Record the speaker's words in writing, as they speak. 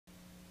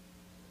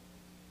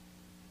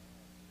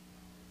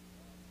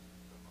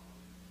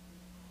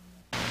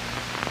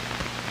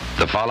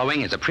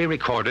following is a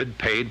pre-recorded,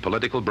 paid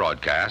political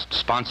broadcast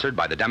sponsored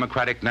by the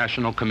Democratic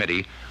National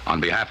Committee on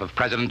behalf of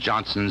President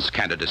Johnson's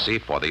candidacy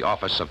for the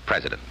office of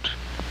President.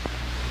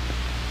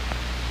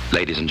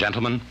 Ladies and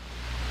gentlemen,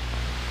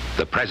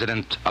 the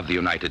President of the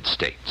United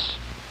States.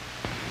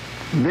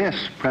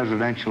 This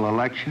presidential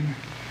election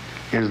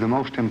is the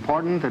most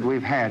important that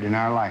we've had in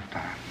our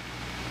lifetime.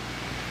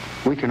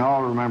 We can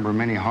all remember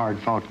many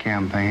hard-fought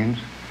campaigns,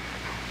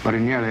 but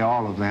in nearly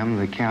all of them,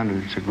 the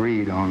candidates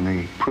agreed on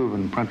the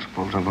proven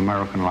principles of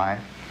American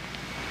life.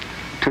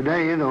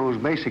 Today, those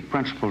basic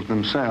principles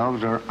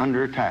themselves are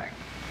under attack.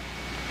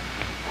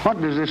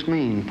 What does this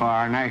mean for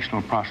our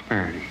national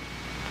prosperity?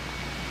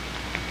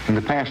 In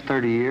the past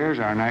 30 years,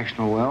 our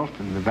national wealth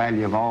and the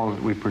value of all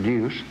that we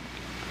produce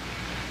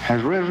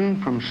has risen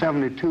from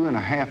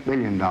 $72.5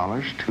 billion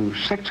to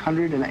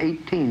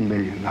 $618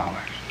 billion.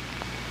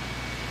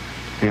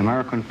 The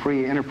American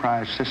free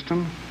enterprise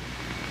system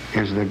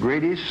is the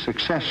greatest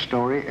success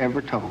story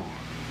ever told.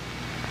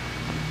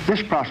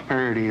 This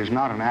prosperity is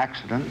not an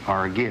accident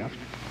or a gift.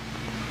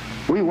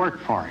 We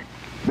worked for it,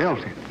 built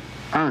it,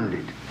 earned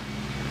it.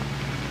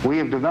 We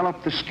have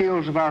developed the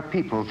skills of our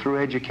people through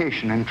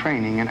education and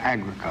training in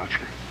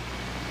agriculture.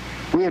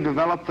 We have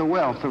developed the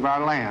wealth of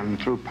our land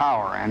through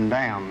power and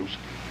dams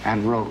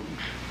and roads.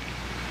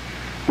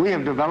 We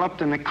have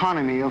developed an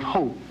economy of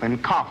hope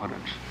and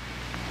confidence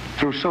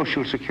through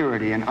Social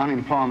Security and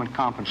unemployment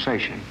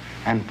compensation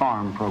and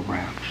farm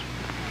programs.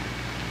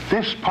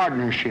 This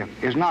partnership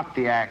is not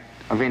the act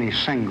of any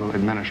single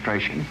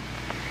administration.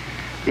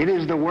 It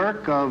is the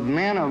work of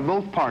men of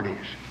both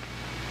parties,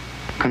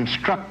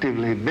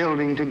 constructively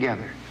building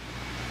together,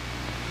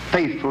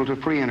 faithful to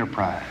free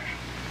enterprise,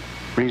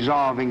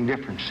 resolving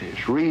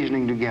differences,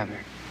 reasoning together,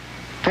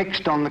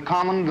 fixed on the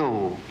common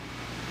goal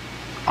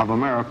of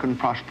American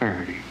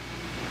prosperity.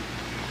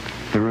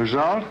 The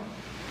result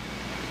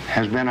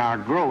has been our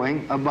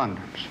growing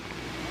abundance.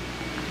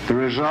 The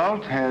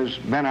result has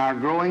been our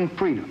growing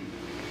freedom.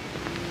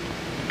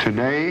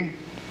 Today,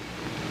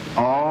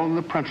 all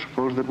the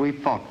principles that we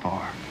fought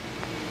for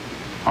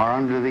are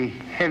under the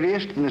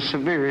heaviest and the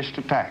severest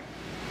attack.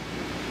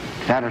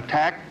 That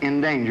attack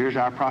endangers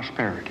our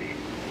prosperity.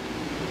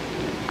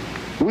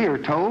 We are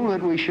told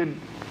that we should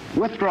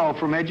withdraw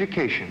from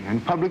education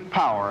and public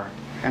power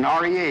and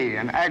REA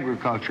and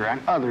agriculture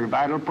and other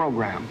vital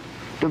programs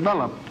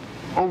developed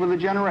over the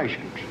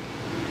generations.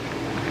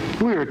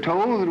 We are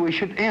told that we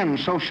should end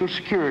Social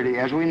Security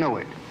as we know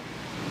it,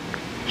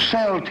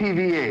 sell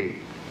TVA,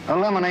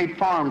 eliminate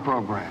farm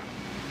programs,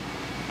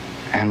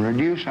 and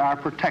reduce our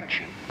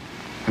protection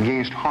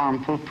against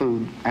harmful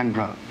food and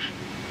drugs.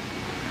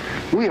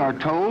 We are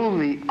told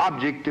the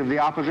object of the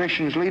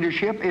opposition's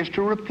leadership is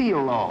to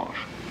repeal laws,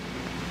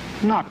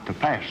 not to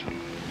pass them.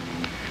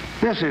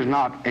 This is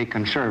not a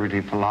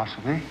conservative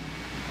philosophy.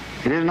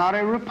 It is not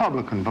a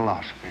Republican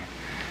philosophy.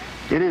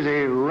 It is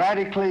a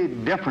radically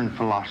different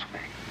philosophy.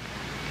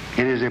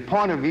 It is a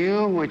point of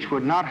view which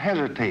would not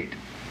hesitate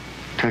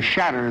to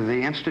shatter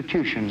the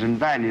institutions and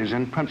values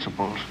and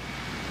principles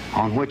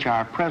on which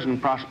our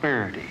present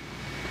prosperity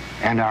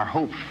and our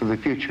hopes for the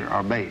future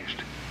are based.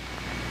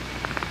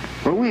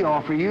 But we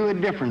offer you a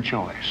different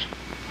choice.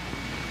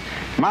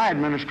 My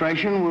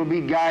administration will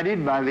be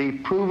guided by the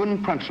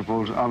proven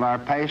principles of our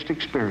past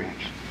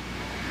experience.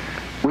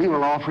 We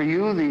will offer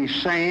you the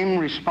same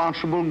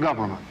responsible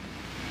government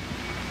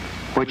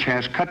which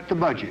has cut the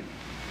budget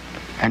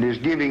and is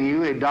giving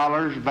you a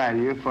dollar's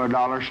value for a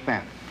dollar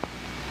spent.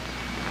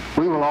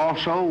 We will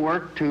also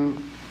work to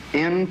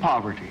end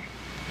poverty,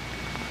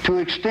 to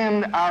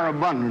extend our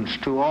abundance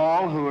to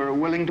all who are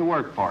willing to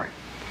work for it,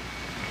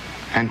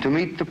 and to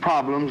meet the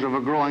problems of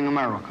a growing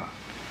America.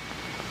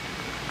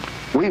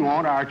 We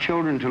want our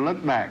children to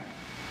look back,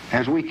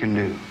 as we can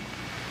do,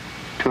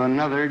 to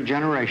another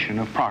generation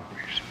of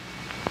progress.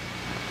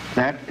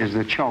 That is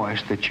the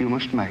choice that you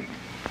must make.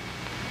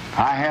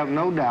 I have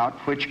no doubt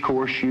which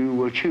course you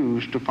will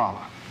choose to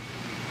follow.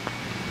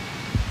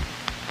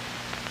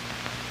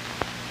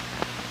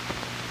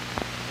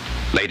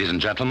 Ladies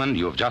and gentlemen,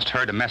 you have just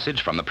heard a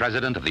message from the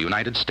President of the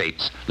United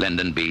States,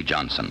 Lyndon B.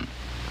 Johnson.